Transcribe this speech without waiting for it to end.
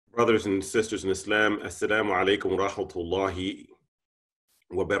Brothers and sisters in Islam, Assalamu alaikum wa rahmatullahi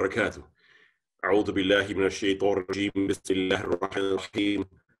wa barakatuh. أعوذ بالله من الشيطان الرجيم بسم الله الرحمن الرحيم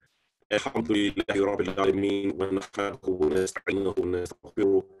الحمد لله رب العالمين ونحمده ونستعينه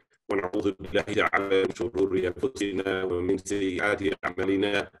ونستغفره ونعوذ بالله تعالى من شرور أنفسنا ومن سيئات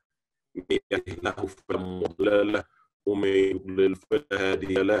أعمالنا من يهده الله فلا مضل له ومن يضلل فلا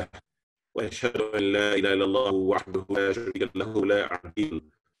هادي له وأشهد أن لا إله إلا الله وحده لا شريك له لا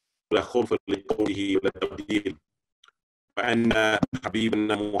عديل ولا خلف لقوله ولا تبديل وأن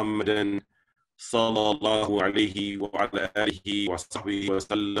حبيبنا محمدا صلى الله عليه وعلى آله وصحبه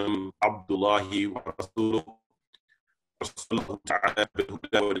وسلم عبد الله ورسوله أرسل الله تعالى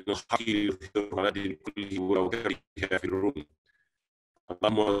بالهدى ودين الحق ليظهره على دين كله ولو كره الكافرون.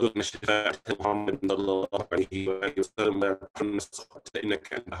 اللهم ارزقنا الشفاعة محمد صلى الله عليه وآله وسلم ولا تحرمنا السخط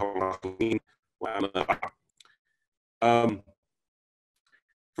إنك أنت أرحم الراحمين. وأما بعد.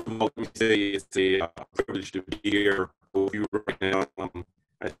 Let me say it's a privilege to be here with you right now.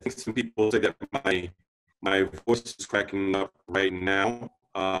 I think some people say that my voice is cracking up right now.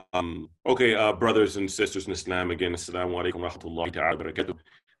 Okay, brothers and sisters in Islam, again, assalamu alaikum wa rahmatullahi ta'ala wa barakatuh.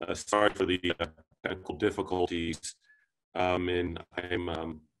 Sorry for the technical difficulties, and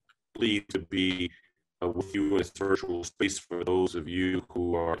I'm pleased to be with you in this virtual space for those of you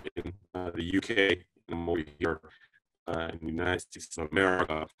who are in the UK and I'm over here in the United States of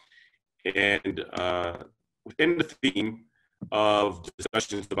America. And within the theme of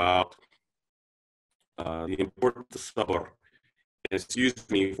discussions about the importance of sabr, excuse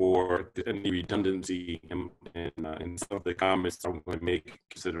me for any redundancy in some of the comments I'm going to make,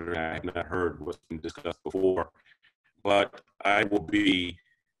 considering I have not heard what's been discussed before. But I will be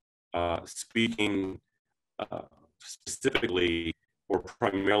speaking specifically or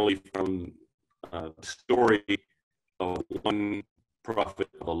primarily from the story of one prophet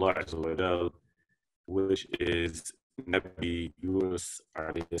of Allah Azza wa Jal, which is Nabi Yunus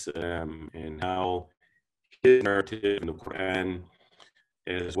alayhi salam, and how his narrative in the Quran,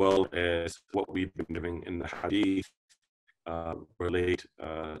 as well as what we've been doing in the Hadith, relate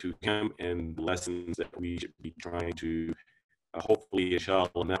to him and the lessons that we should be trying to hopefully,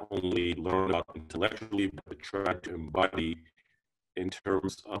 inshallah, not only learn about intellectually, but try to embody in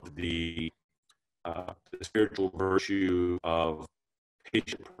terms of the spiritual virtue of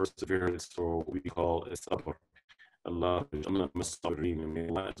patient perseverance, or what we call sabr. Allah, may Allah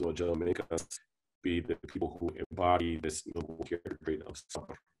Azza wa Jalla make us be the people who embody this noble character trait of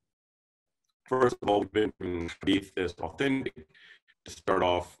sabr. First of all, we've been in hadith as authentic. To start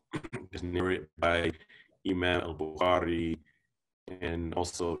off, is narrated by Imam al-Bukhari and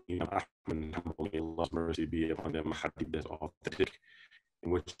also Imam Ahmad, may Allah's mercy be upon them, hadith that's authentic, in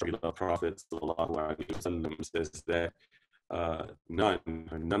which the Prophet ﷺ says that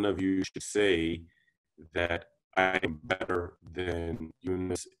none of you should say that I am better than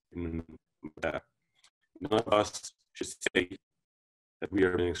Yunus ibn Matta. None of us should say that we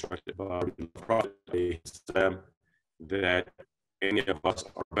are being instructed by the Prophet ﷺ that any of us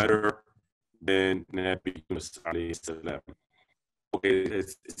are better than Nabi Yunus alayhi salam. Okay,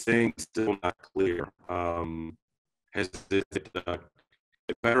 it's saying still not clear. Has it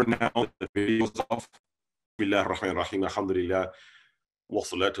better now that the video's off? Bismillah ar-Rahman ar-Rahim, alhamdulillah, wa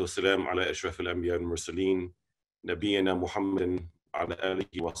salatu wa salam ala ashraf al-anbiya al-mursaleen, nabiyana Muhammadin ala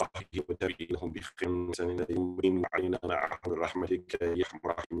alihi wa sahbihi wa tabi'inahum bi khairin wa sanin wa alayna ma'ahum rahmatika ya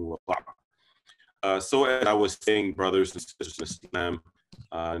rahim wa ta'a. So as I was saying, brothers and sisters in Islam,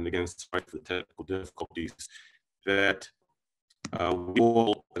 and again, despite the technical difficulties, that we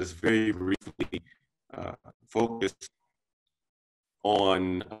will just very briefly focus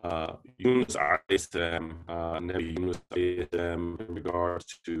on Yunus alayhi salam, Nabi Yunus alayhi salam, in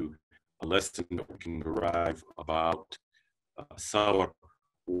regards to a lesson that we can derive about sabr,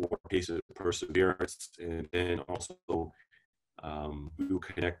 or patient perseverance, and then also we will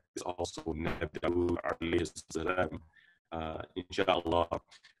connect this also Nabi Dawud alayhi salam, inshallah,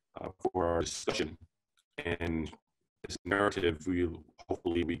 for our discussion. And this narrative,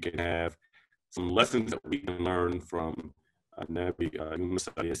 hopefully we can have some lessons that we can learn from Nabi Yunus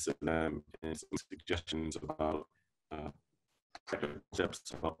alayhi salam, and some suggestions about practical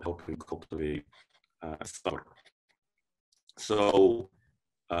steps about helping cultivate sabr. So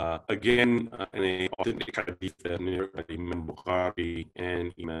again, in an authentic hadith narrated by Imam Bukhari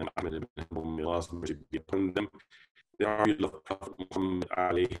and Imam Ahmad ibn Hanbal, may Allah's mercy be upon them, the Prophet Muhammad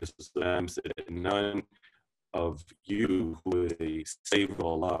alayhi salam said that none of you who is a slave of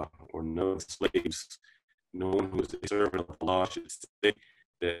Allah, or none of the slaves, no one who is a servant of Allah, should say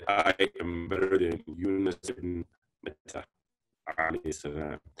that I am better than Yunus ibn Matta alayhi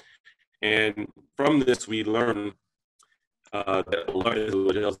salam. And from this, we learn that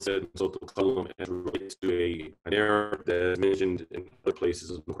Allah said in Surah Al-Qalam, as relates to an error that is mentioned in other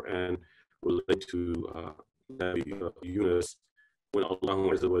places in the Quran, related to Nabi Yunus, when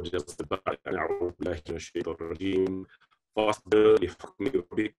Allah said, أعوذ بالله من الشيطان الرجيم فاصبر لحكم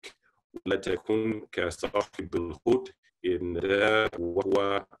ربك ولا تكن كصاحب الحوت إذ نادى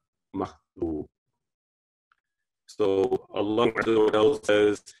وهو مكذوب. So Allah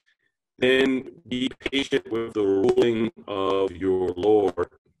says, then be patient with the ruling of your Lord.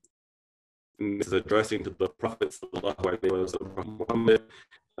 And this is addressing to the Prophet Muhammad.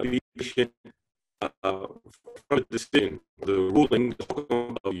 Be patient for the decision, the ruling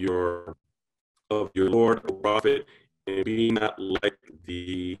of your Lord, O Prophet, and be not like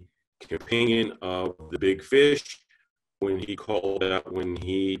the companion of the big fish when he called out when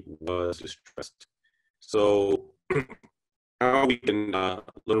he was distressed. So how we can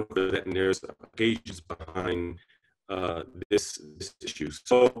learn from that, and there's occasions behind this issue.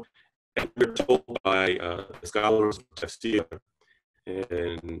 So as we're told by scholars of tafsir,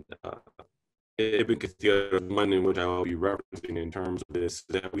 and Ibn Kathir, the one in which I will be referencing in terms of this,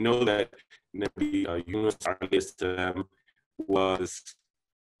 that we know that Nabi Yunus was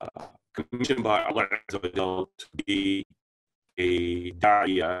commissioned by Allah to be a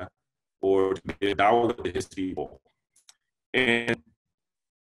da'iyah, or to be a da'wah to his people. And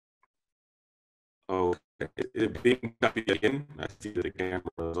okay, it being copied again. I see that the camera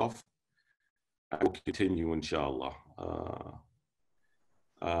is off. I will continue, inshallah.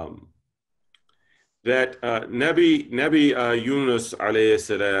 That Nabi Yunus alayhi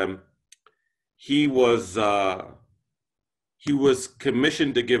salam, he was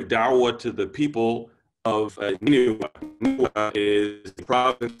commissioned to give da'wah to the people of Nineveh. Nineveh is the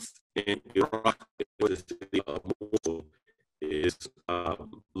province in Iraq, the city of Mosul is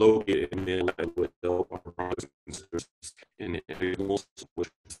located in the land with the Mosul,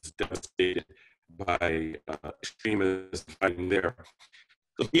 which was devastated by extremists fighting there.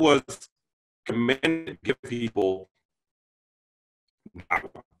 So he was commanded to give people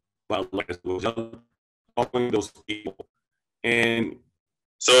da'wah, helping those people. And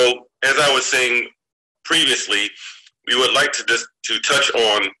so, as I was saying previously, we would like to touch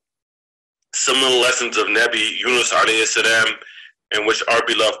on some of the lessons of Nabi Yunus alayhi salam, in which our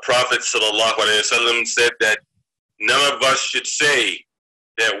beloved Prophet sallallahu alayhi wasallam said that none of us should say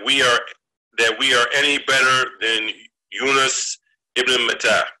that we are any better than Yunus ibn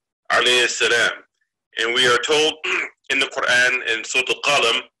Matta alayhi salam. And we are told in the Quran in Surah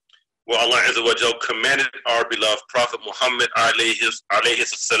Al-Qalam, where Allah Azza wa Jal commanded our beloved Prophet Muhammad alayhi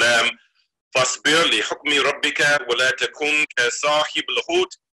salam, فَاصْبِرْ لِحُكْمِ رَبِّكَ وَلَا تَكُنْ كَصَاحِبِ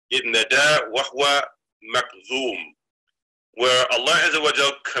الْحُوتِ إِذْ نَادَى وَهُوَ مَكْذُومٌ, where Allah Azza wa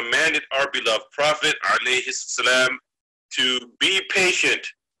Jal commanded our beloved Prophet alayhi salam to be patient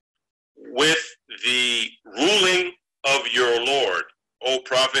with the ruling of your Lord, O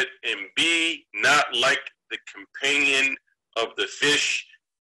Prophet, and be not like the companion of the fish,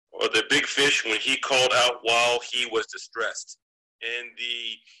 or the big fish, when he called out while he was distressed. And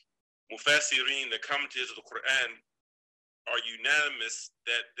the Mufassirin, the commentators of the Quran, are unanimous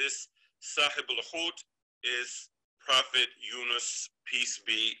that this Sahib al-Hut is Prophet Yunus, peace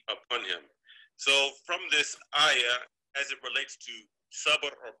be upon him. So from this ayah, as it relates to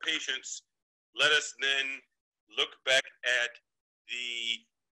sabr or patience, let us then look back at the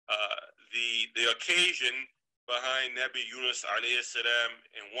occasion behind Nabi Yunus alayhi salam,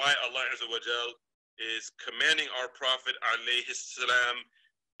 and why Allah Azza wa Jal is commanding our Prophet alayhi salam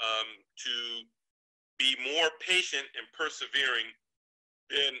to be more patient and persevering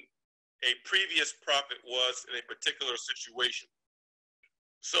than a previous prophet was in a particular situation.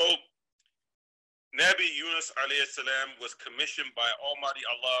 So Nabi Yunus alayhi salam was commissioned by Almighty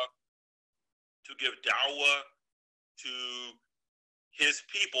Allah to give da'wah to his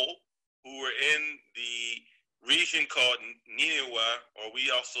people who were in the region called Nineveh, or we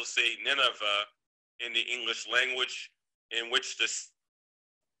also say Nineveh in the English language, in which this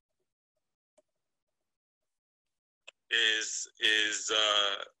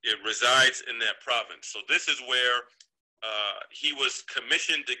it resides in that province. So this is where he was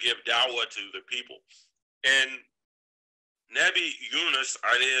commissioned to give da'wah to the people. And Nabi Yunus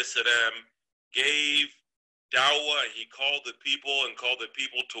alayhi salam gave da'wah. He called the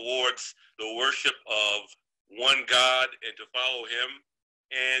people towards the worship of one God and to follow him.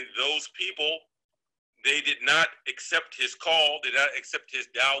 And those people, they did not accept his call, did not accept his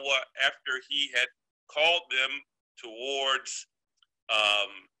da'wah after he had called them towards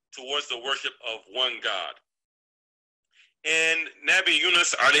the worship of one God. And Nabi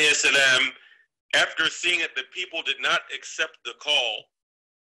Yunus alayhi salam, after seeing that the people did not accept the call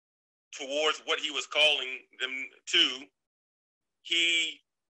towards what he was calling them to, he,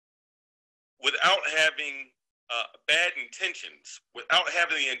 without having bad intentions, without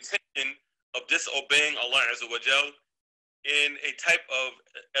having the intention of disobeying Allah Azza wa Jal, in a type of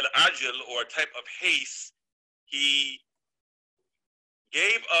al-ajl, or a type of haste, he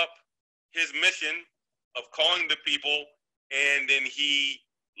gave up his mission of calling the people, and then he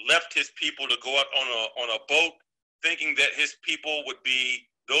left his people to go out on a boat, thinking that those people would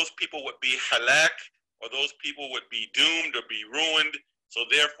be halak, or those people would be doomed or be ruined. So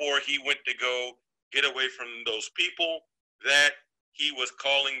therefore he went to go get away from those people that he was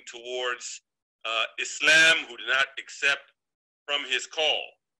calling towards Islam, who did not accept from his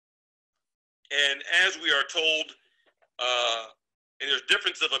call. And as we are told, and there's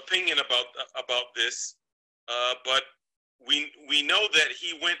difference of opinion about this, but we know that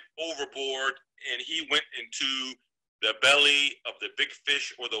he went overboard and he went into the belly of the big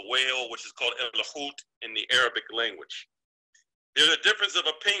fish or the whale, which is called el-hut in the Arabic language. There's a difference of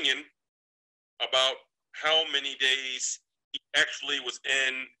opinion about how many days he actually was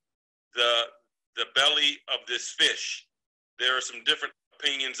in the belly of this fish. There are some different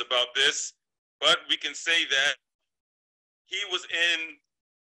opinions about this, but we can say that he was in,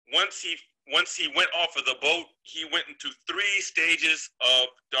 once he went off of the boat, he went into 3 stages of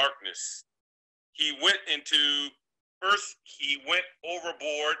darkness. He went into, first he went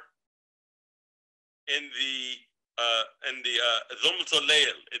overboard in the Zulmatul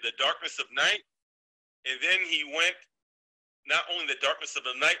Layl, in the darkness of night, and then he went not only the darkness of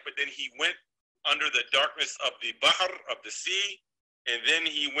the night, but then he went under the darkness of the Bahr, of the sea, and then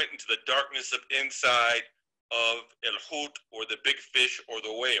he went into the darkness of inside of el-hut, or the big fish or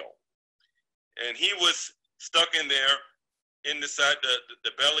the whale. And he was stuck in there in the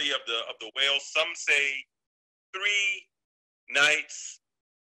belly of the whale. Some say 3 nights,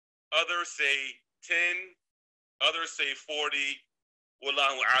 others say 10, others say 40.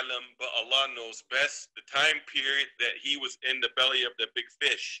 Wallahu alam, but Allah knows best the time period that he was in the belly of the big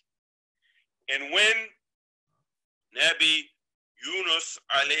fish. And when Nabi Yunus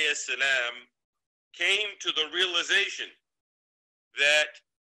alayhi salam came to the realization that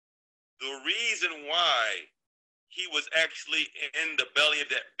the reason why he was actually in the belly of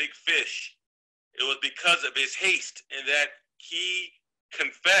that big fish, it was because of his haste, and that he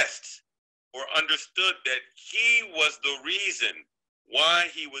confessed or understood that he was the reason why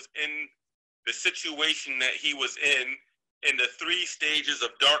he was in the situation that he was in the 3 stages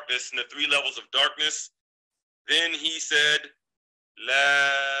of darkness, in the 3 levels of darkness. Then he said,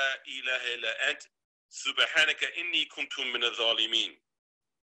 La ilaha illa ant, subhanaka inni kuntum min al-zalimin.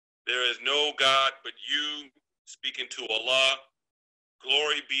 There is no God but you, speaking to Allah.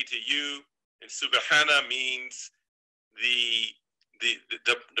 Glory be to you. And subhana means the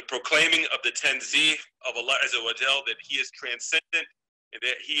proclaiming of the tanzih of Allah Azza wa Jal, that he is transcendent and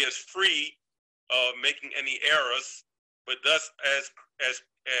that he is free of making any errors. But thus, as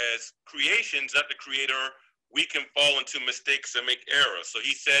creations, not the creator, we can fall into mistakes and make errors. So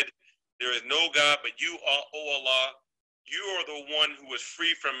he said, there is no God but you, O Allah. You are the one who is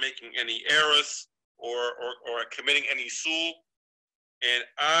free from making any errors or committing any sul. And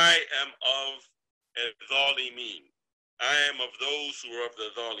I am of al-zalimeen. I am of those who are of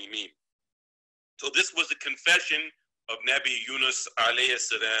the zalimeen. So this was the confession of Nabi Yunus alayhi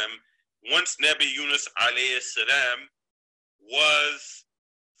salam. Once Nabi Yunus alayhi salam was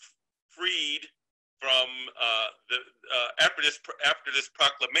freed from after this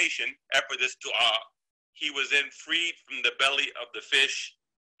proclamation, after this dua, he was then freed from the belly of the fish.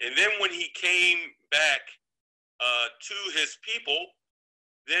 And then when he came back to his people,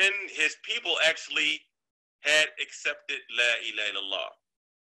 then his people actually had accepted La ilaha illallah.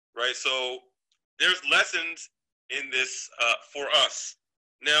 Right? So there's lessons in this for us.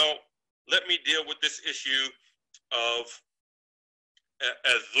 Now, let me deal with this issue of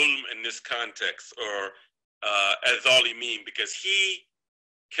az-zulm in this context, or az-zalimeen, because he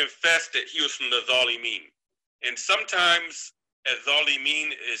confessed that he was from the zalimeen. And sometimes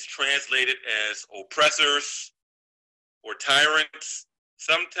az-zalimeen is translated as oppressors or tyrants.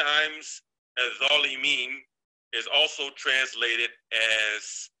 Sometimes az-zalimeen is also translated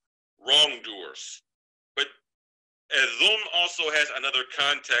as wrongdoers. But az-zulm also has another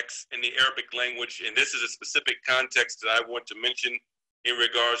context in the Arabic language, and this is a specific context that I want to mention in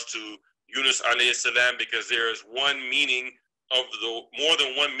regards to Yunus alayhi salam, because there is more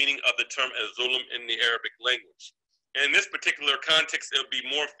than one meaning of the term az-zulm in the Arabic language. And in this particular context, it would be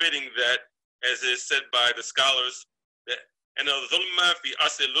more fitting that, as is said by the scholars, that And al-dhulma fi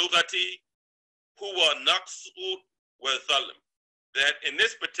asl lughati huwa naqsu wa thalm. That in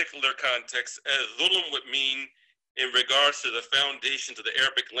this particular context, dhulm would mean, in regards to the foundations of the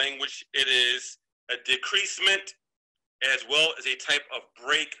Arabic language, it is a decreasement as well as a type of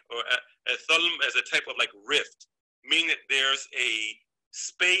break, or a thalm as a type of like rift, meaning that there's a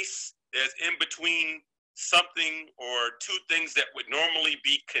space that's in between something or two things that would normally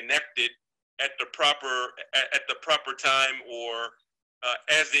be connected at the proper time, or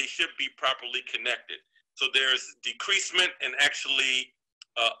as they should be properly connected. So there's decreasement and actually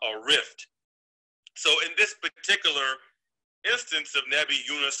a rift. So in this particular instance of Nabi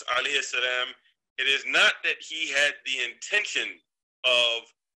Yunus alayhi salam, it is not that he had the intention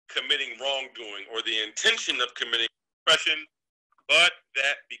of committing wrongdoing or the intention of committing oppression, but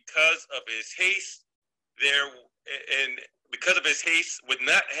that because of his haste, because of his haste with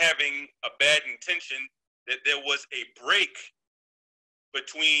not having a bad intention, that there was a break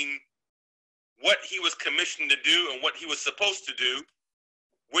between what he was commissioned to do and what he was supposed to do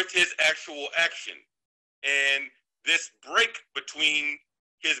with his actual action. And this break between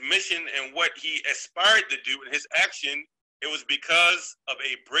his mission and what he aspired to do in his action, it was because of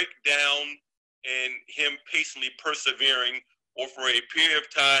a breakdown and him patiently persevering, or for a period of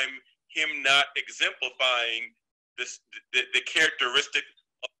time, him not exemplifying the characteristic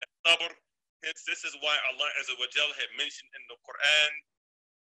of sabr. Hence, this is why Allah Azza wa Jal had mentioned in the Quran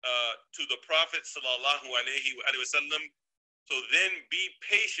to the Prophet sallallahu alaihi wasallam, so then be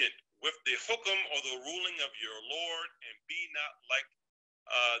patient with the hukum or the ruling of your Lord, and be not like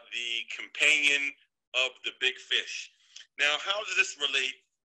the companion of the big fish. Now, how does this relate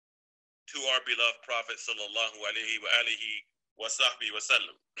to our beloved Prophet sallallahu alaihi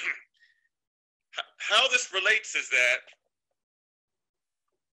wasallam? How this relates is that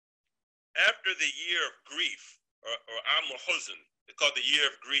after the year of grief, or Amul Huzn, it's called the year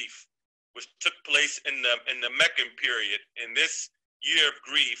of grief, which took place in the Meccan period. And this year of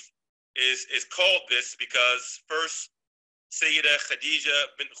grief is called this because first Sayyida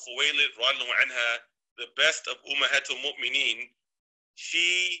Khadija bint Khuwaylid radhiyallahu anha, the best of Ummahatul Mu'mineen,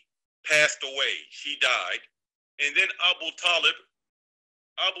 she passed away, she died. And then Abu Talib,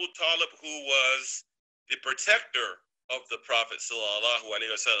 who was the protector of the Prophet sallallahu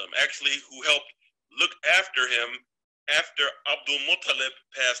alaihi wasallam, actually who helped look after him after Abdul Muttalib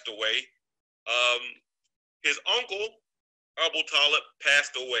passed away. His uncle Abu Talib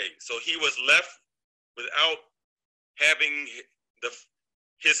passed away, so he was left without having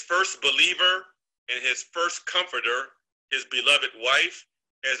his first believer and his first comforter, his beloved wife,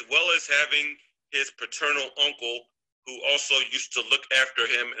 as well as having his paternal uncle, who also used to look after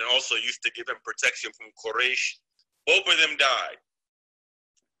him and also used to give him protection from Quraysh. Both of them died.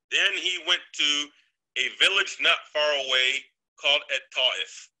 Then he went to a village not far away called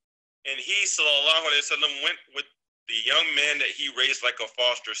At-Ta'if. And he, sallallahu alaihi wasallam, went with the young man that he raised like a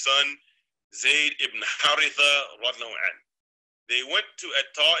foster son, Zayd ibn Haritha radhiyallahu anhu. They went to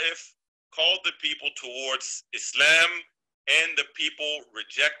At-Ta'if, called the people towards Islam, and the people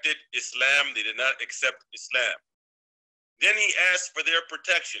rejected Islam. They did not accept Islam. Then he asked for their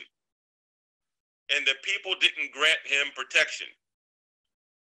protection, and the people didn't grant him protection.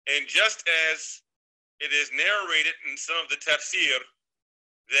 And just as it is narrated in some of the tafsir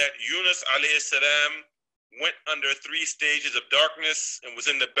that Yunus alayhi salam went under 3 stages of darkness and was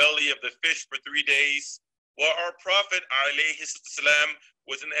in the belly of the fish for 3 days, while our Prophet alayhi salam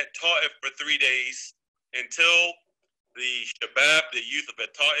was in At-Ta'if for 3 days, until the Shabab, the youth of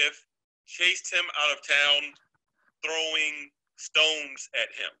At-Ta'if, chased him out of town, throwing stones at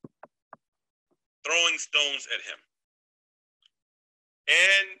him.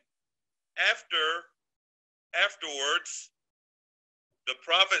 And afterwards, the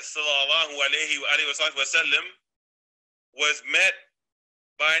Prophet sallallahu alaihi wasallam was met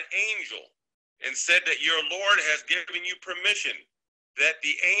by an angel and said that your Lord has given you permission, that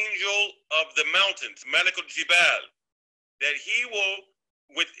the angel of the mountains, Malakul Jibal, that he will,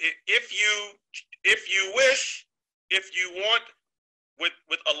 if you wish, if you want,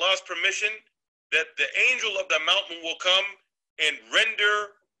 with Allah's permission, that the angel of the mountain will come and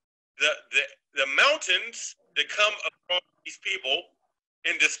render the mountains that come across these people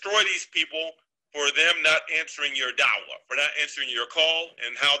and destroy these people for them not answering your da'wah, for not answering your call,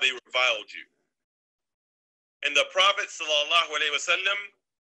 and how they reviled you. And the Prophet sallallahu alaihi wasallam,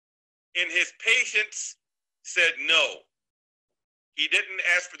 in his patience, said no. He didn't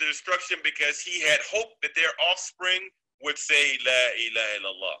ask for the destruction because he had hoped that their offspring would say La ilaha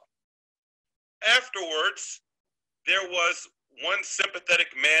illallah. Afterwards, there was one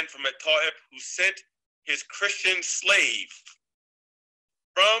sympathetic man from At-Ta'if who sent his Christian slave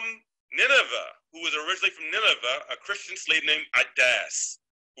from Nineveh, who was originally from Nineveh, a Christian slave named Adas,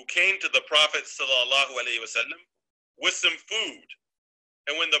 who came to the Prophet sallallahu alaihi wasallam with some food.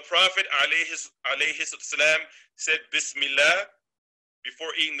 And when the Prophet alayhi salam said Bismillah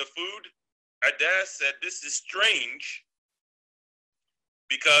before eating the food, Adas said, "This is strange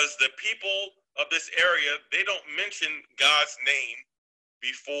because the people of this area, they don't mention God's name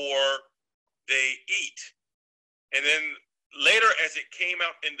before they eat." And then later, as it came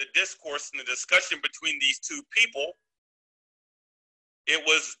out in the discourse and the discussion between these two people, it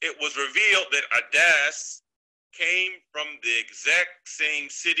was revealed that Adas came from the exact same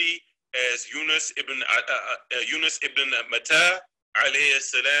city as Yunus ibn Matta alayhi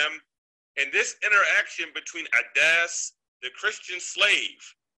salam. And this interaction between Adas, the Christian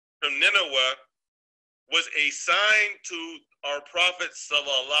slave from Nineveh, was a sign to our Prophet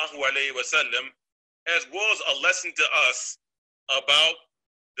sallallahu alaihi wasallam, as well as a lesson to us about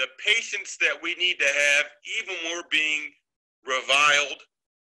the patience that we need to have even when we're being reviled,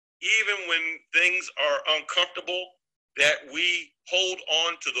 even when things are uncomfortable, that we hold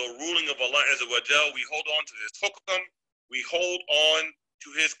on to the ruling of Allah Azza wa Jal, we hold on to His hukm, we hold on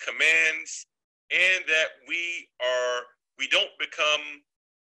to His commands, and that we don't become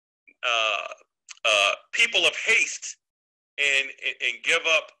people of haste and give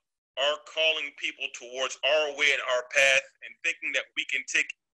up our calling people towards our way and our path, and thinking that we can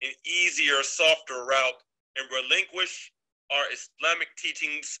take an easier, softer route and relinquish our Islamic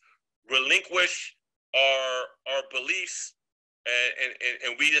teachings, relinquish our beliefs,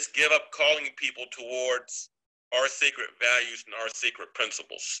 and we just give up calling people towards our sacred values and our sacred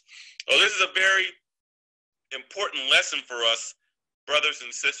principles. So this is a very important lesson for us, brothers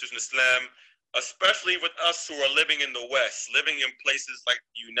and sisters in Islam, especially with us who are living in the West, living in places like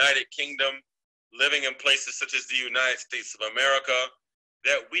the United Kingdom, living in places such as the United States of America,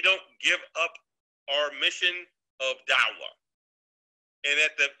 that we don't give up our mission of da'wah. And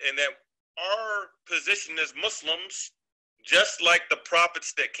that our position as Muslims, just like the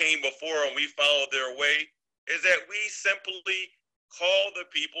prophets that came before and we follow their way, is that we simply call the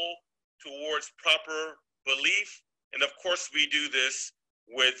people towards proper belief. And of course we do this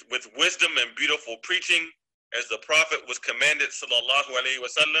with wisdom and beautiful preaching, as the Prophet was commanded sallallahu alaihi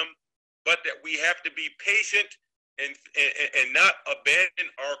wasallam, but that we have to be patient and not abandon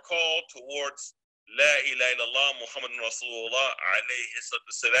our call towards La ilaha illallah Muhammadun Rasulullah alayhi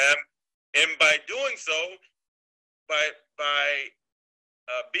salam. And by doing so, by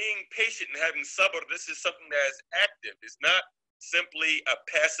being patient and having sabr, this is something that is active. It's not simply a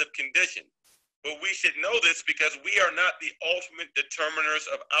passive condition. But we should know this because we are not the ultimate determiners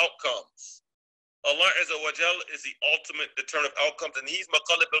of outcomes. Allah Azza wa Jal is the ultimate determiner of outcomes, and He's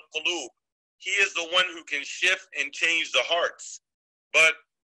maqallib al-qulub. He is the one who can shift and change the hearts. But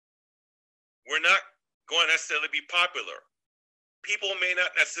we're not going to necessarily be popular. People may not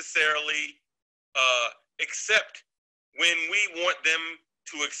necessarily accept when we want them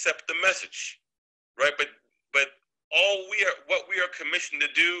to accept the message, right? But what we are commissioned to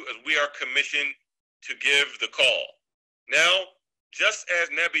do is we are commissioned to give the call. Now, just as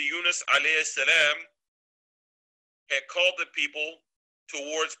Nabi Yunus alayhi salam had called the people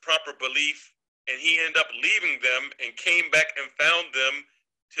towards proper belief, and he ended up leaving them and came back and found them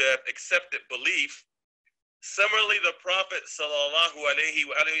to have accepted belief, similarly, the Prophet sallallahu alaihi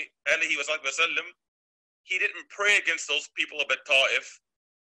wasallam, he didn't pray against those people of Ta'if,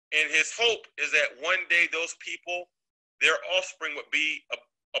 and his hope is that one day those people, their offspring, would be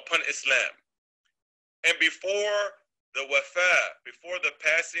upon Islam. And before the wafa, before the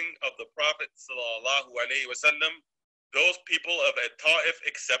passing of the Prophet sallallahu alaihi wasallam, those people of Ta'if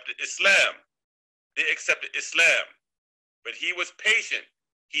accepted Islam. They accepted Islam, but he was patient.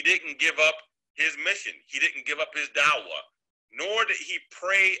 He didn't give up his mission. He didn't give up his da'wah, nor did he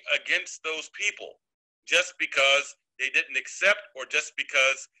pray against those people just because they didn't accept or just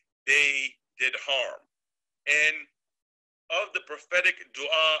because they did harm. And of the prophetic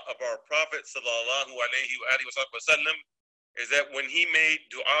dua of our Prophet sallallahu alaihi wasallam is that when he made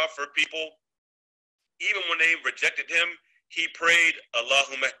dua for people, even when they rejected him, he prayed,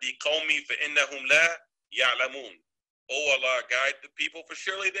 Allahumma hdi qawmi fa innahum la ya'lamun. Oh Allah, guide the people, for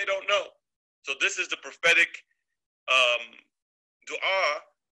surely they don't know. So this is the prophetic dua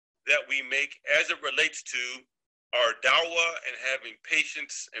that we make as it relates to our da'wah and having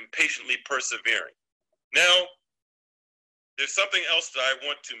patience and patiently persevering. Now, there's something else that I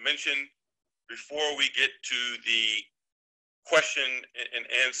want to mention before we get to the question and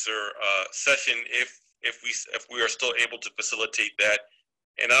answer session, if we are still able to facilitate that.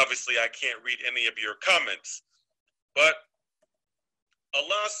 And obviously I can't read any of your comments, but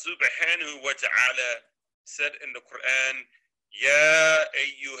Allah subhanahu wa ta'ala said in the Quran, Ya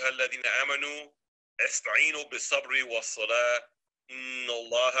ayyuha alladhina amanu, ista'inu bis-sabri was-salah, inna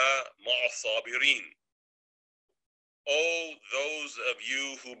Allaha ma'a sabirin. O those of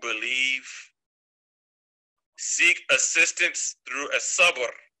you who believe, seek assistance through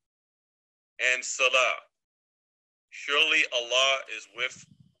as-sabr and salah. Surely Allah is with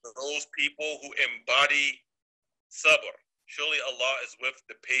those people who embody sabr. Surely Allah is with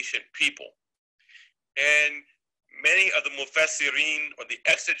the patient people. And many of the mufassirin, or the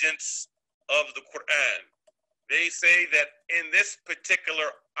exegets of the Quran, they say that in this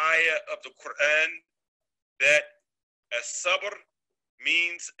particular ayah of the Quran, that as-sabr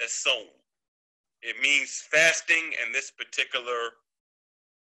means as-sawm. It means fasting in this particular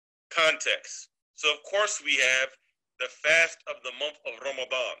context. So of course we have the fast of the month of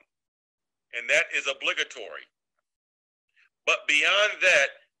Ramadan, and that is obligatory. But beyond that,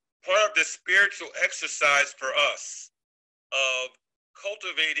 part of the spiritual exercise for us of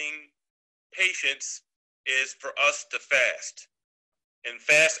cultivating patience is for us to fast, and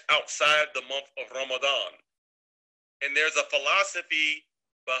fast outside the month of Ramadan. And there's a philosophy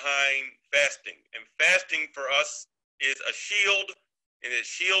behind fasting, and fasting for us is a shield, and it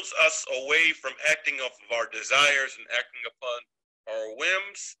shields us away from acting off of our desires and acting upon our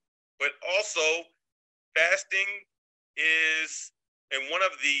whims. But also, fasting is, and one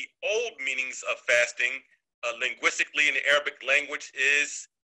of the old meanings of fasting, linguistically in the Arabic language, is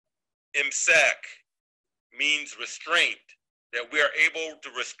imsak, means restraint, that we are able to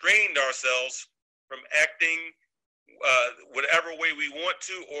restrain ourselves from acting whatever way we want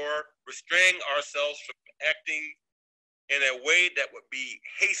to, or restrain ourselves from acting in a way that would be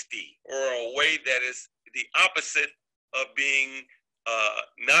hasty, or a way that is the opposite of being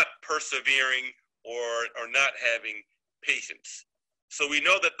not persevering or not having patience. So we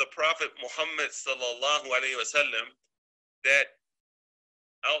know that the Prophet Muhammad sallallahu alaihi wasallam, that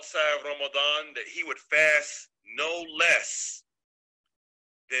outside of Ramadan, that he would fast no less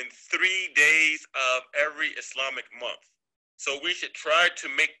than 3 days of every Islamic month. So we should try to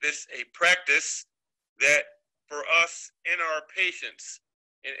make this a practice, that for us in our patience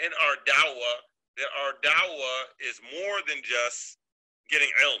and in our da'wah, that our da'wah is more than just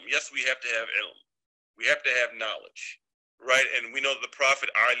getting ilm. Yes, we have to have ilm. We have to have knowledge, right? And we know the Prophet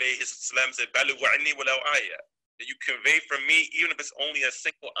alayhi salam said, "Balighu anni walau ayah," that you convey from me, even if it's only a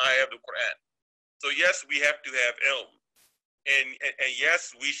single ayah of the Quran. So yes, we have to have ilm. And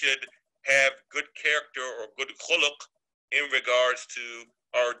yes, we should have good character or good khuluq in regards to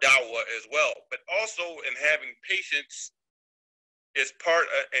our da'wah as well. But also in having patience is part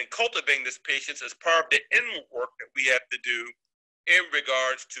of, and cultivating this patience is part of the inward work that we have to do in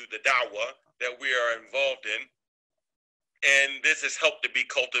regards to the da'wah that we are involved in. And this is helped to be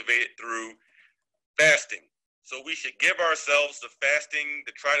cultivated through fasting. So we should give ourselves the fasting,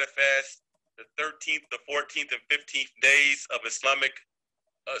 to try to fast the 13th, the 14th, and 15th days of Islamic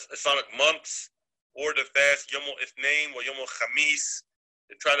months, or to fast Yom al-Ithnain or Yom al-Khamis,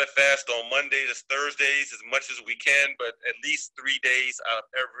 to try to fast on Mondays, Thursdays as much as we can, but at least 3 days out of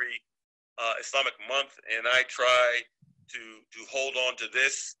every Islamic month. And I try to hold on to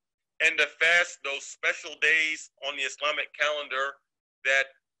this, and to fast those special days on the Islamic calendar that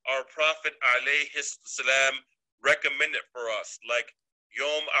our Prophet alayhi salam recommended for us, like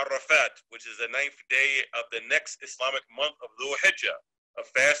Yom Arafat, which is the 9th day of the next Islamic month of Dhul Hijjah, of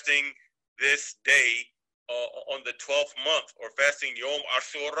fasting this day on the 12th month, or fasting Yom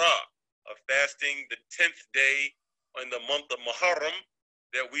Ashura, of fasting the 10th day in the month of Muharram,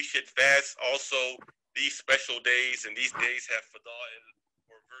 that we should fast also these special days. And these days have fada'il,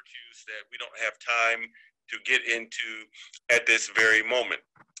 or virtues, that we don't have time to get into at this very moment.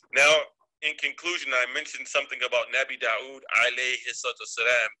 Now, in conclusion, I mentioned something about Nabi Dawud alayhi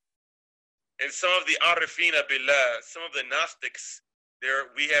salam, and some of the Arifina Billah, some of the Gnostics.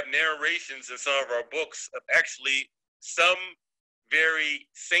 We have narrations in some of our books of actually some very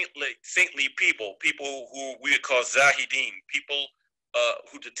saintly people who we would call Zahideen, people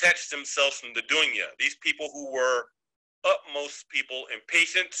who detached themselves from the dunya. These people who were utmost people in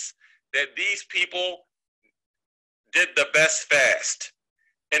patience, that these people did the best fast.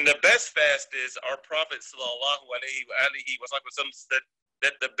 And the best fast is, our Prophet sallallahu alaihi wasallam said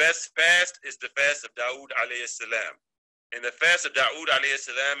that the best fast is the fast of Dawud alayhi salam. And the fast of Dawud alayhi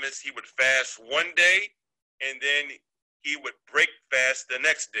salam is, he would fast one day, and then he would break fast the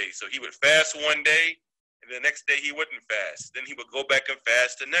next day. So he would fast one day, and the next day he wouldn't fast. Then he would go back and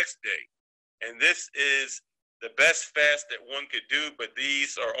fast the next day. And this is the best fast that one could do, but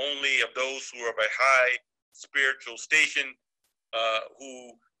these are only of those who are of a high spiritual station,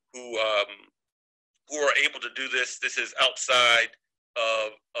 who are able to do this. This is outside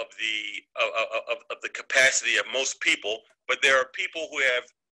of the capacity of most people, but there are people who have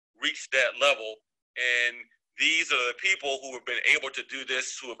reached that level, and these are the people who have been able to do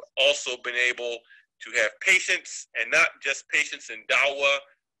this, who have also been able to have patience, and not just patience in dawah,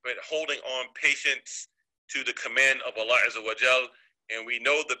 but holding on patience to the command of Allah Azza wa Jal. And we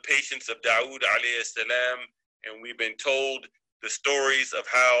know the patience of Dawud alayhi salam, and we've been told the stories of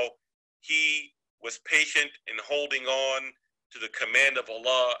how he was patient in holding on to the command of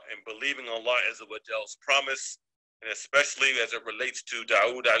Allah and believing Allah Azza wa Jal's promise, and especially as it relates to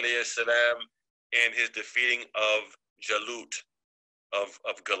Dawud alayhi salam and his defeating of Jalut,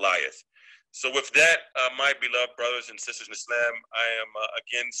 of Goliath. So with that, my beloved brothers and sisters in Islam, I am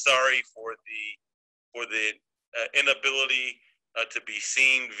again sorry for the inability to be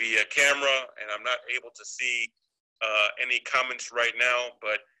seen via camera, and I'm not able to see any comments right now,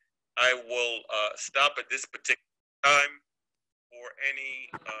 but I will stop at this particular time for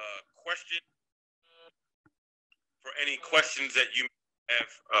any questions that you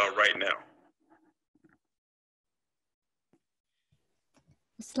have right now.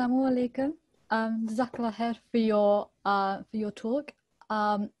 Assalamu alaikum. Jazakallah khair for your talk.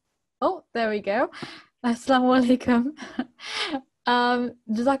 Oh, there we go. Assalamu alaikum.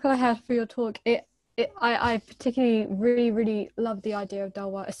 Jazakallah khair for your talk. I particularly really love the idea of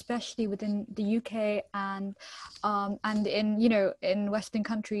dawah, especially within the UK and in in Western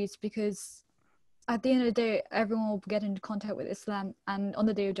countries, because at the end of the day, everyone will get into contact with Islam, and on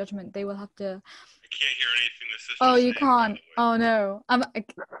the Day of Judgment, they will have to. I can't hear anything the sister. Oh, you can't. Oh no.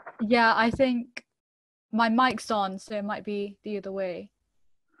 Yeah, I think my mic's on, so it might be the other way.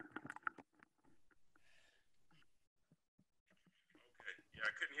 Okay. Yeah,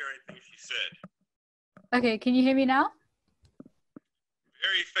 I couldn't hear anything she said. Okay, can you hear me now?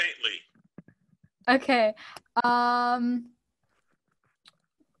 Very faintly. Okay.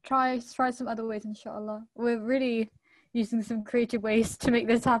 Try some other ways, inshallah. We're really using some creative ways to make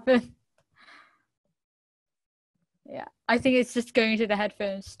this happen. Yeah, I think it's just going to the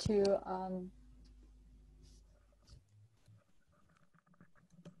headphones to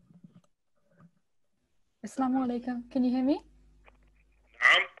Assalamu alaikum. Can you hear me?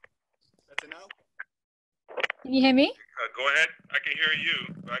 Better now? Can you hear me? Go ahead. I can hear you,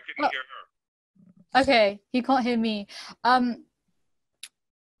 but I couldn't hear her. Okay, he can't hear me.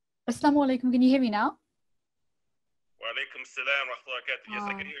 Assalamu alaikum. Can you hear me now? Wa alaikum salam wa rahmatullahi wa barakatuh. Yes,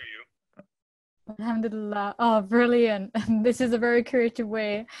 I can hear you. Alhamdulillah. Oh, brilliant. This is a very creative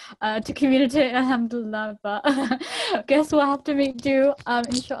way to communicate, alhamdulillah, but guess we'll have to make do,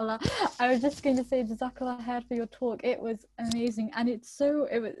 inshallah. I was just going to say jazakallah khair for your talk. It was amazing, and it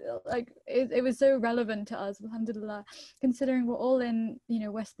was so relevant to us, alhamdulillah, considering we're all in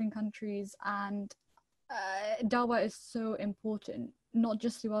Western countries, and dawah is so important, not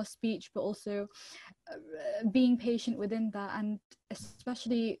just through our speech, but also being patient within that, and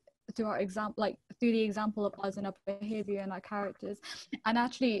especially through our example, through the example of us and our behavior and our characters. And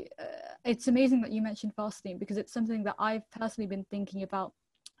actually, it's amazing that you mentioned fasting, because it's something that I've personally been thinking about,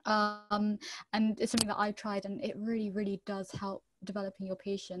 and it's something that I've tried, and it really does help developing your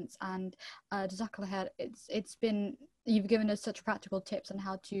patience. And jazakallah khair, you've given us such practical tips on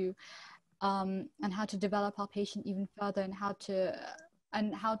how to develop our patience even further, and how to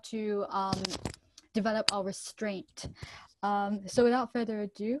develop our restraint. So without further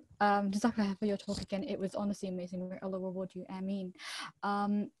ado, jazakallah for your talk again. It was honestly amazing. May Allah reward you. Ameen.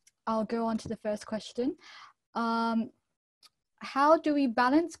 I'll go on to the first question. How do we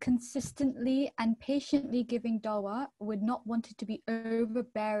balance consistently and patiently giving dawah with not wanting to be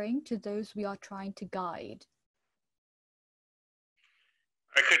overbearing to those we are trying to guide?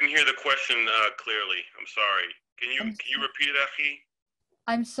 I couldn't hear the question clearly. I'm sorry. Can you repeat it, Akhi?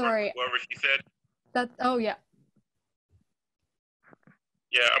 I'm sorry. Whatever she said. Oh yeah.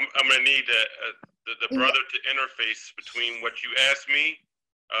 Yeah, I'm gonna need the brother to interface between what you asked me.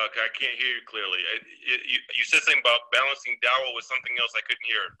 I can't hear you clearly. You said something about balancing dawah with something else. I couldn't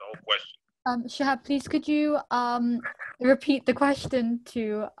hear the whole question. Shahab, please could you repeat the question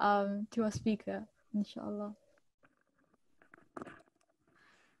to our speaker, inshallah.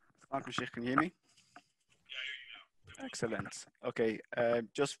 Can you hear me? Yeah, I hear you now. Excellent. Okay,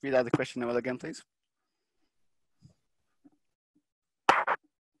 just read out the question again, please.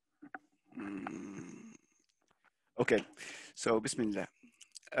 Okay, so Bismillah.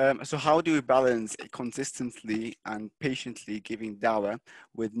 So how do we balance consistently and patiently giving dawah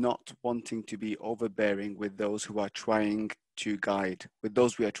with not wanting to be overbearing with those who are trying to guide, with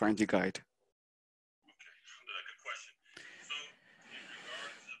those we are trying to guide? Alhamdulillah, good question. So, in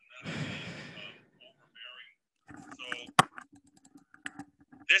regards of not being overbearing, so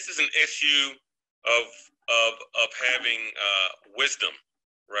this is an issue of having wisdom,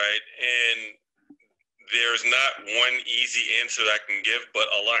 right? And there's not one easy answer that I can give, but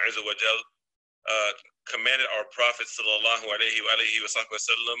Allah Azza wa Jal commanded our Prophet sallallahu alaihi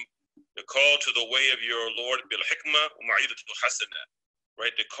wasallam to call to the way of your Lord bil hikmah wa ma'idatul hasana,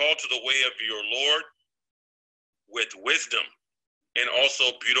 right? To call to the way of your Lord with wisdom and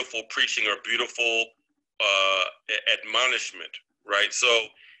also beautiful preaching or beautiful admonishment, right? So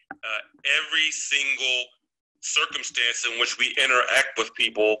every single circumstance in which we interact with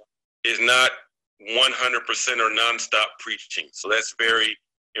people is not 100% or nonstop preaching. So that's very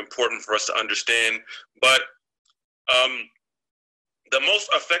important for us to understand. But the most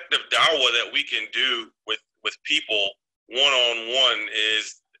effective da'wah that we can do with people one-on-one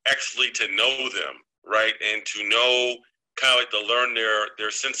is actually to know them, right? And to know, kind of like to learn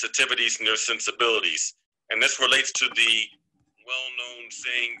their sensitivities and their sensibilities. And this relates to the well-known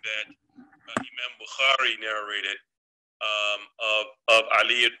saying that Imam Bukhari narrated of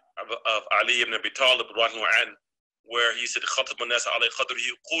Ali ibn Abi Talib, where he said,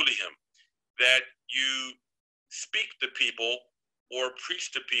 that you speak to people or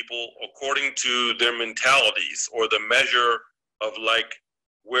preach to people according to their mentalities or the measure of like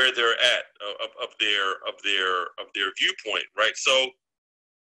where they're at of their viewpoint, right? So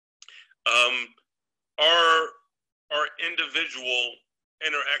our individual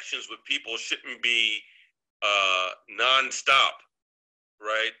interactions with people shouldn't be non-stop,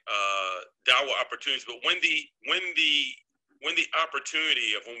 right? Dawah opportunities, but when the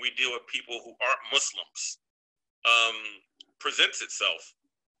opportunity of when we deal with people who aren't Muslims presents itself,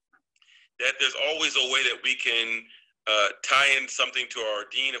 that there's always a way that we can tie in something to our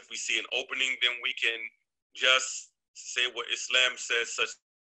deen. If we see an opening, then we can just say what Islam says such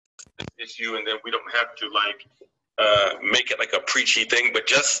an issue, and then we don't have to like make it like a preachy thing, but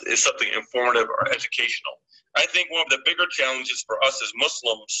just is something informative or educational. I think one of the bigger challenges for us as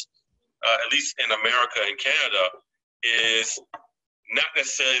Muslims, at least in America and Canada, is not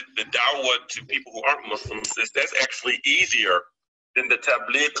necessarily the da'wah to people who aren't Muslims. That's actually easier than the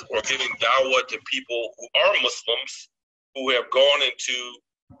tabligh or giving da'wah to people who are Muslims who have gone into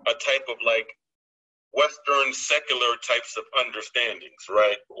a type of like Western secular types of understandings,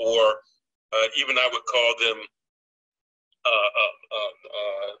 right? Or even I would call them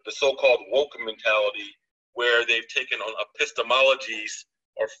the so-called woke mentality, where they've taken on epistemologies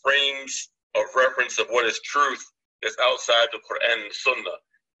or frames of reference of what is truth that's outside the Quran and Sunnah.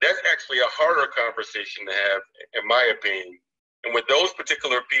 That's actually a harder conversation to have, in my opinion. And with those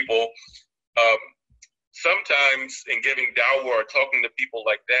particular people, sometimes in giving dawah or talking to people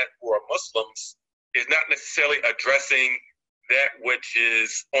like that who are Muslims is not necessarily addressing that which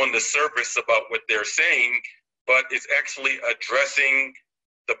is on the surface about what they're saying, but it's actually addressing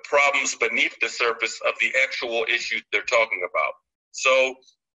the problems beneath the surface of the actual issues they're talking about. So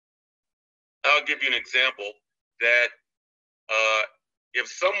I'll give you an example that if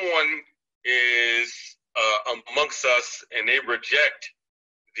someone is amongst us and they reject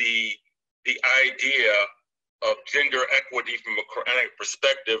the idea of gender equity from a Quranic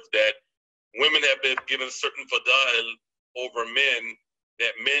perspective, that women have been given certain fada'il over men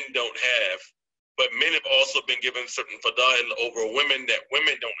that men don't have, but men have also been given certain fada'il over women that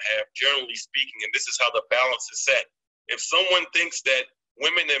women don't have, generally speaking, and this is how the balance is set. If someone thinks that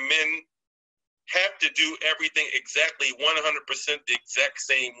women and men have to do everything exactly 100% the exact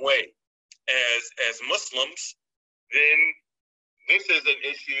same way as Muslims, then this is an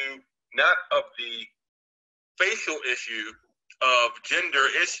issue not of the facial issue of gender,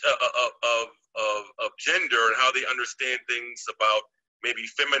 of gender and how they understand things about maybe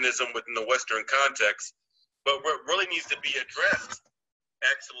feminism within the Western context, but what really needs to be addressed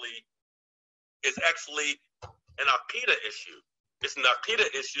is actually an Aqidah issue. It's an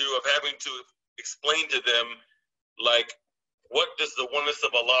Aqidah issue of having to explain to them, like, what does the oneness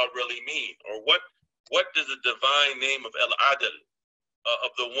of Allah really mean? Or what does the divine name of Al-Adl,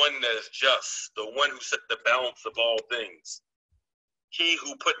 of the one that is just, the one who set the balance of all things, he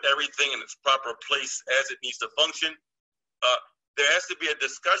who put everything in its proper place as it needs to function? There has to be a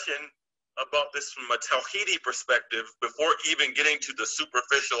discussion about this from a Tawhidi perspective before even getting to the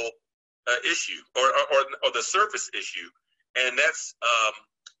superficial issue or the surface issue, and that's a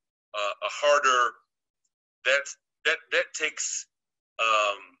harder. That takes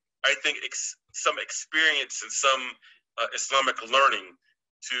I think some experience and some Islamic learning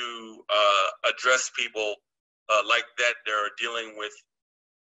to address people like that. They're dealing with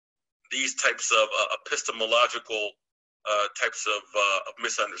these types of epistemological types of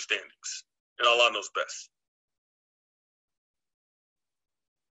misunderstandings, and Allah knows best.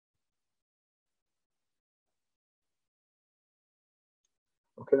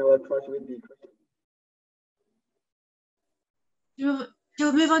 Okay, now I'll try to read the question.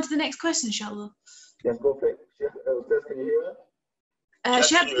 Shall we move on to the next question, inshallah? Yes, go for it. Ustaz, can you hear us?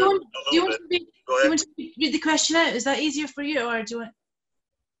 Shab, do you want to read the question out? Is that easier for you, or do you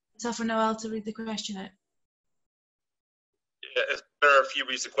want for Noel to read the question out? Yeah, it's better if you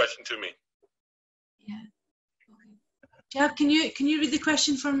read the question to me. Yeah. Okay. Shab, can you read the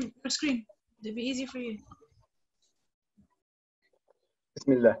question from your screen? It'd be easier for you.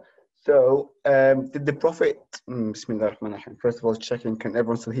 Bismillah. So, did the Prophet, Bismillah ar-Rahman ar-Rahim. First of all, checking, can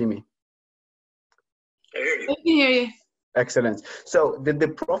everyone still hear me? I hear you. I can hear you. Excellent. So, did the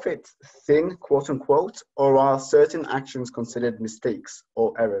Prophet sin, quote unquote, or are certain actions considered mistakes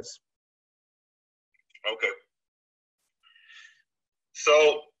or errors? Okay.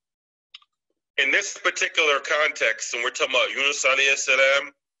 So, in this particular context, and we're talking about Yunus alayhi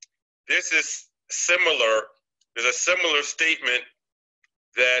salam, this is similar. There's a similar statement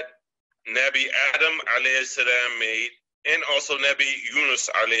that Nabi Adam alayhi salam made, and also Nabi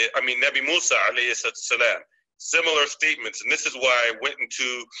Nabi Musa alayhi salam. Similar statements, and this is why I went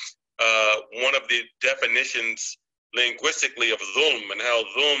into one of the definitions linguistically of dhulm, and how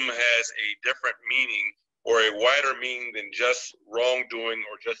dhulm has a different meaning or a wider meaning than just wrongdoing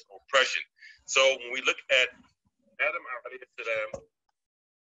or just oppression. So when we look at Adam alayhi salam,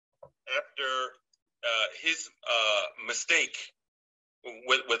 after his mistake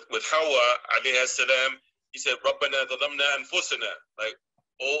with Hawa alayhi salam, he said, "Rabbana dhalamna anfusana," like,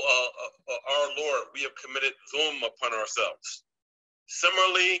 our Lord, we have committed dhulm upon ourselves.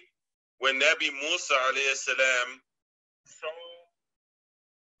 Similarly, when Nabi Musa alayhi salam saw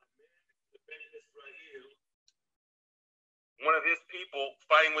one of his people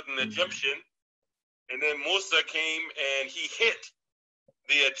fighting with an Egyptian, and then Musa came and he hit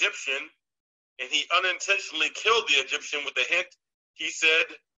the Egyptian, and he unintentionally killed the Egyptian with a hint. He said,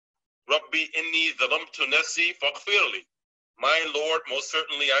 "Rabbi inni dhalamtu nafsi faghfirli." My Lord, most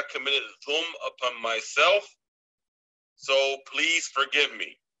certainly I committed dhulm upon myself, so please forgive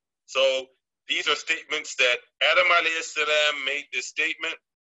me. So these are statements that Adam alayhi salam made this statement.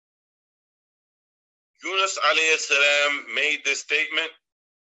 Yunus alayhi salam made this statement.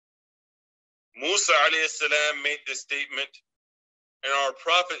 Musa alayhi salam made this statement. And our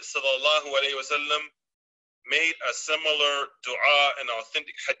Prophet sallallahu alayhi wasallam made a similar dua and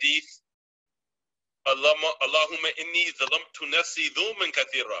authentic hadith. Allahumma inni zalamtu nafsi dhulman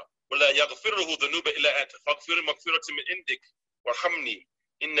kathira wa la yaghfiruhu dhunuba illa anta faghfir maghfiratan min indik warhamni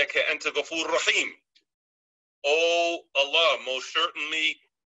innaka anta ghafur rahim. Oh Allah, most certainly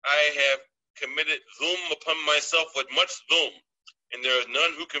I have committed dhulm upon myself with much dhulm, and there is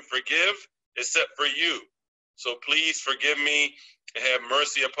none who can forgive except for you. So please forgive me and have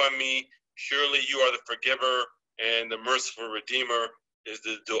mercy upon me. Surely you are the forgiver and the merciful redeemer, is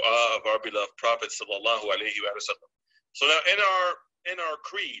the dua of our beloved Prophet sallallahu alaihi wasallam. So now in our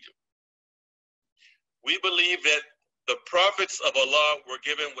creed, we believe that the prophets of Allah were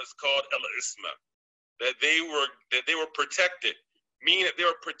given what's called al-isma, that they were protected, meaning that they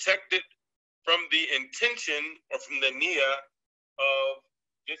were protected from the intention or from the niyyah of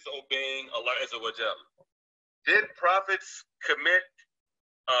disobeying Allah Azza wa Jal. Did prophets commit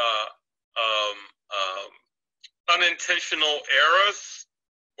unintentional errors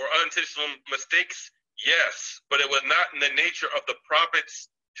or unintentional mistakes? Yes, but it was not in the nature of the prophets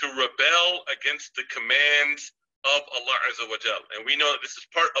to rebel against the commands of Allah Azza wa Jal. And we know that this is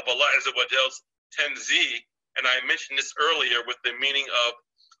part of Allah Azza wa Jal's tanzih, and I mentioned this earlier with the meaning of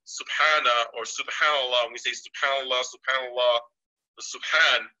subhana or subhanallah. When we say subhanallah, subhanallah, the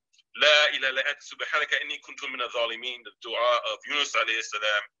subhan, la ilaha illa anta subhanaka inni kuntu min adh-dhalimin, the dua of Yunus alayhi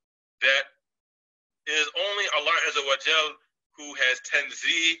salam, that it is only Allah Azza wa Jal who has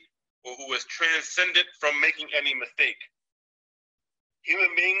tanzih, or who is transcendent from making any mistake.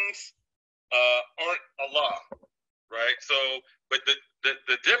 Human beings aren't Allah, right? So, but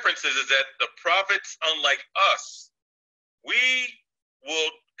the difference is that the prophets, unlike us, we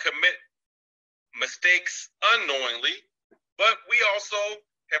will commit mistakes unknowingly, but we also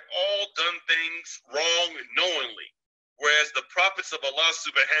have all done things wrong knowingly. Whereas the prophets of Allah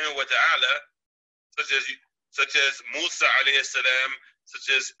subhanahu wa ta'ala, such as Musa alayhi salam, such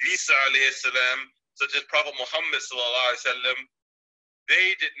as Isa alayhi salam, such as Prophet Muhammad sallallahu alayhi wasallam,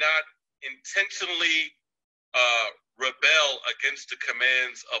 they did not intentionally rebel against the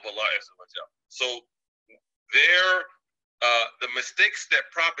commands of Allah. So the mistakes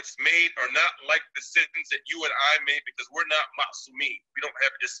that prophets made are not like the sins that you and I made, because we're not ma'sumin. We don't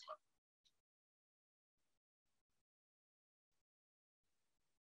have isma.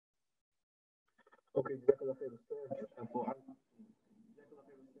 Okay,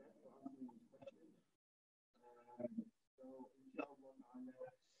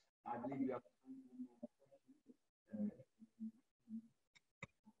 I believe you have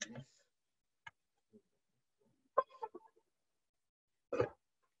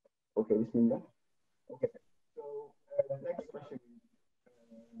okay, bismillah. Okay, so the next question is,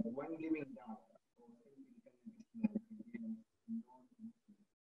 when giving down or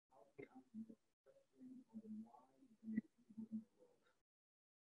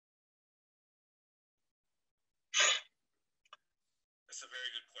That's a very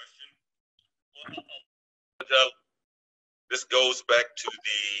good question. Well, this goes back to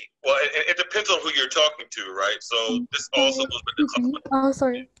it depends on who you're talking to, right? So this also goes back to oh,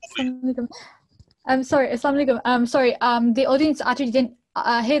 sorry. I'm sorry. Assalamualaikum. Sorry. The audience actually didn't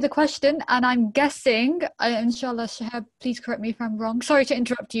hear the question, and I'm guessing, inshallah, Shahab, please correct me if I'm wrong. Sorry to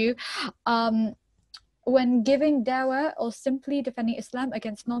interrupt you. When giving dawah or simply defending Islam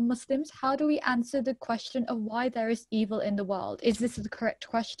against non-Muslims, how do we answer the question of why there is evil in the world? Is this the correct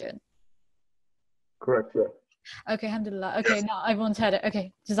question? correct, yeah. Okay, alhamdulillah. Okay, now everyone's heard it.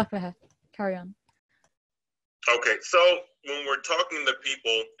 Okay, jazakallah. Carry on. Okay, so when we're talking to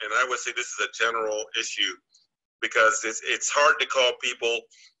people, and I would say this is a general issue, because it's hard to call people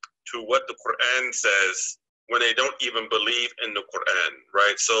to what the Quran says when they don't even believe in the Quran,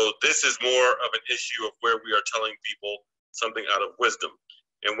 right? So this is more of an issue of where we are telling people something out of wisdom.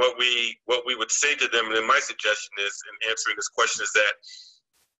 And what we would say to them, and my suggestion is in answering this question, is that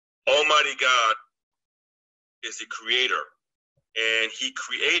Almighty God is the creator, and he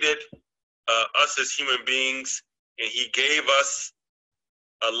created us as human beings, and he gave us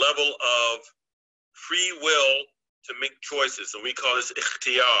a level of free will to make choices, and we call this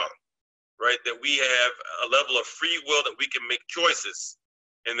ikhtiyar, right? That we have a level of free will that we can make choices,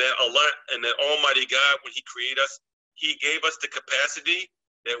 and that Allah and that Almighty God, when he created us, he gave us the capacity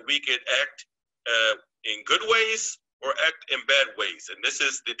that we could act in good ways or act in bad ways. And this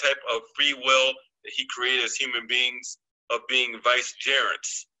is the type of free will that he created as human beings, of being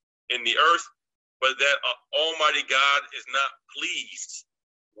vicegerents in the earth, but that Almighty God is not pleased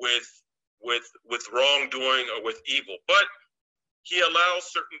with wrongdoing or with evil. But he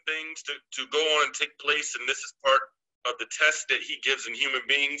allows certain things to go on and take place, and this is part of the test that he gives in human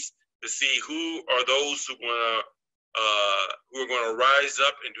beings to see who are those who are going to rise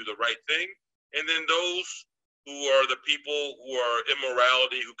up and do the right thing, and then those who are the people who are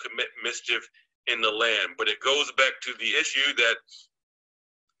immorality, who commit mischief in the land. But it goes back to the issue that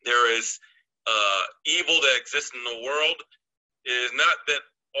there is evil that exists in the world. It is not that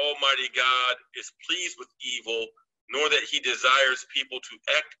Almighty God is pleased with evil, nor that he desires people to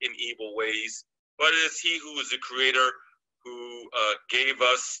act in evil ways, but it is he who is the creator, who gave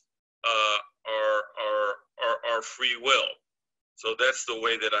us our free will. So that's the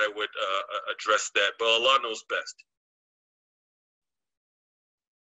way that I would address that. But Allah knows best.